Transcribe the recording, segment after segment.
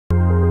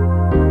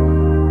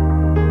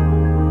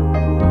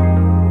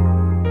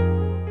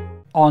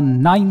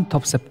On 9th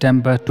of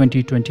September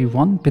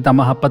 2021,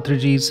 Pitamaha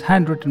Patriji's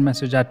handwritten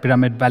message at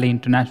Pyramid Valley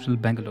International,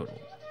 Bengaluru.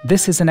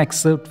 This is an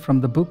excerpt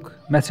from the book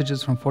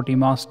Messages from 40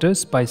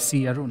 Masters by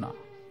C. Aruna.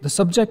 The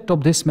subject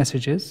of this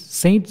message is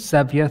Saint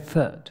Xavier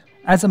III.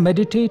 As a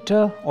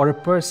meditator or a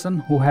person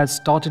who has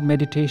started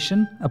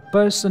meditation, a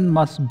person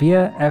must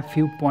bear a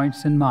few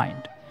points in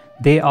mind.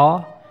 They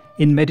are: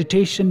 in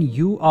meditation,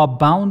 you are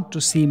bound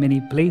to see many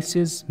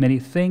places, many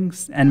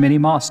things, and many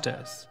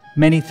masters.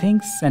 Many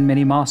things and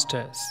many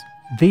masters.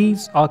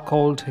 These are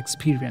called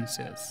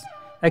experiences.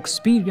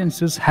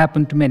 Experiences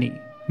happen to many.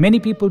 Many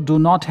people do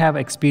not have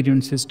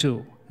experiences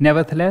too.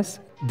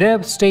 Nevertheless,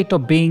 their state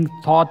of being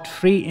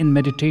thought-free in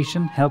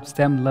meditation helps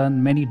them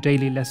learn many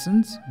daily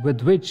lessons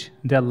with which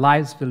their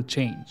lives will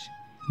change.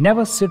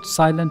 Never sit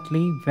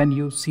silently when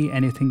you see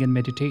anything in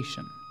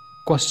meditation.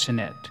 Question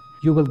it.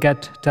 You will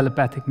get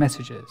telepathic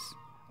messages.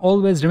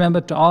 Always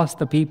remember to ask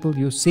the people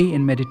you see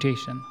in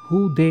meditation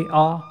who they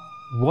are,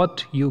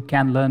 what you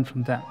can learn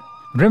from them.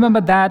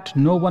 Remember that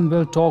no one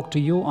will talk to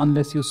you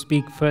unless you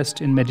speak first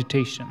in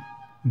meditation.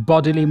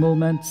 Bodily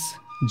movements,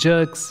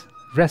 jerks,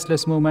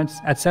 restless movements,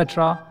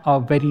 etc. are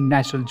very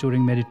natural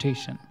during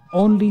meditation.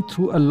 Only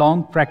through a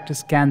long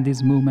practice can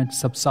these movements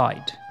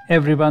subside.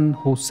 Everyone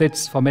who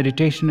sits for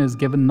meditation is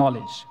given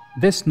knowledge.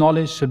 This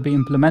knowledge should be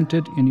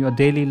implemented in your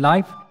daily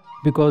life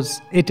because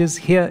it is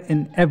here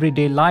in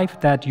everyday life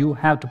that you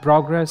have to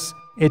progress.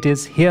 It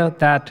is here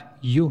that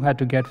you have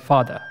to get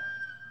farther.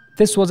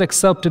 This was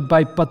excerpted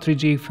by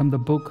Patriji from the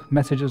book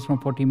Messages from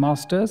 40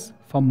 Masters.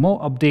 For more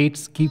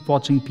updates, keep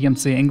watching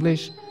PMC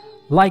English.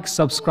 Like,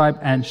 subscribe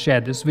and share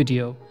this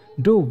video.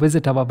 Do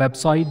visit our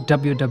website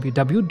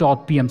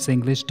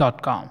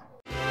www.pmcenglish.com.